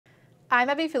I'm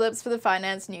Abby Phillips for the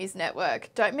Finance News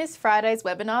Network. Don't miss Friday's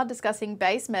webinar discussing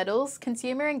base metals,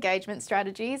 consumer engagement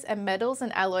strategies, and metals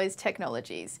and alloys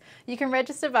technologies. You can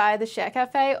register via the Share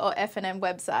Cafe or F&M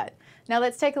website. Now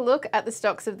let's take a look at the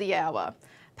stocks of the hour.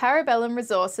 Parabellum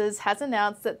Resources has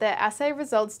announced that their assay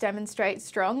results demonstrate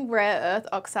strong rare earth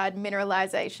oxide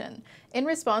mineralisation. In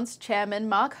response, Chairman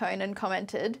Mark Honan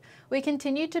commented, "We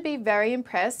continue to be very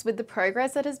impressed with the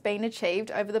progress that has been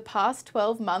achieved over the past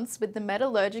 12 months with the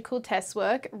metallurgical test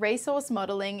work, resource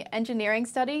modelling, engineering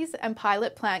studies and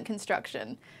pilot plant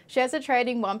construction." Shares are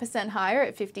trading 1% higher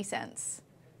at 50 cents.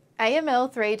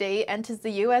 AML3D enters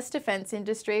the US defense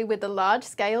industry with a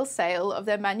large-scale sale of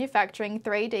their manufacturing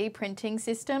 3D printing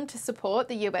system to support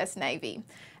the US Navy.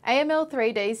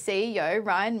 AML3D's CEO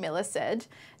Ryan Miller said,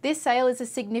 "This sale is a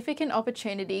significant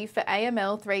opportunity for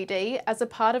AML3D as a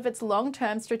part of its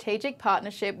long-term strategic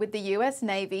partnership with the US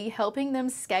Navy, helping them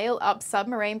scale up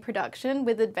submarine production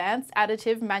with advanced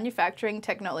additive manufacturing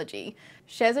technology."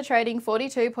 Shares are trading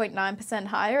 42.9%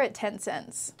 higher at 10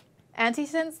 cents.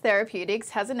 Antisense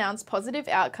Therapeutics has announced positive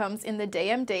outcomes in the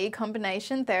DMD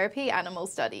combination therapy animal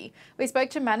study. We spoke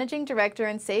to Managing Director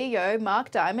and CEO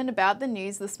Mark Diamond about the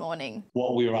news this morning.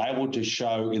 What we were able to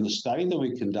show in the study that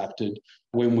we conducted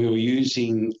when we were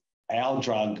using our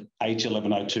drug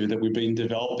H1102 that we've been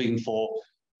developing for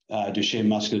Duchenne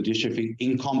muscular dystrophy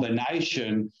in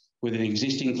combination with an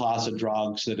existing class of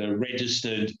drugs that are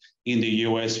registered in the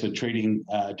US for treating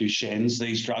Duchenne's.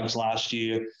 These drugs last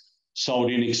year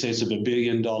sold in excess of $1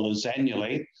 billion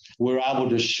annually. We're able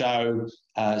to show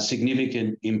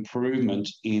significant improvement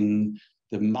in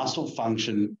the muscle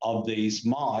function of these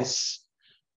mice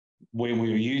when we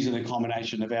were using the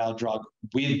combination of our drug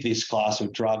with this class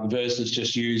of drug versus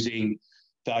just using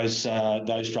those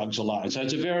drugs alone. So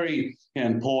it's a very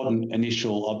important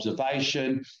initial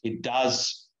observation. It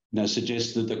does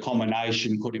suggest that the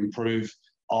combination could improve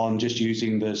on just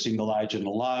using the single agent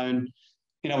alone.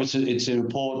 It's an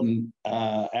important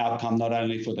outcome not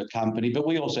only for the company, but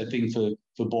we also think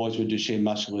for boys with Duchenne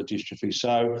muscular dystrophy.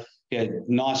 So,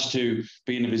 nice to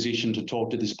be in a position to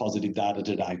talk to this positive data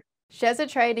today. Shares are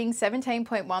trading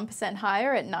 17.1%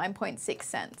 higher at 9.6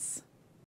 cents.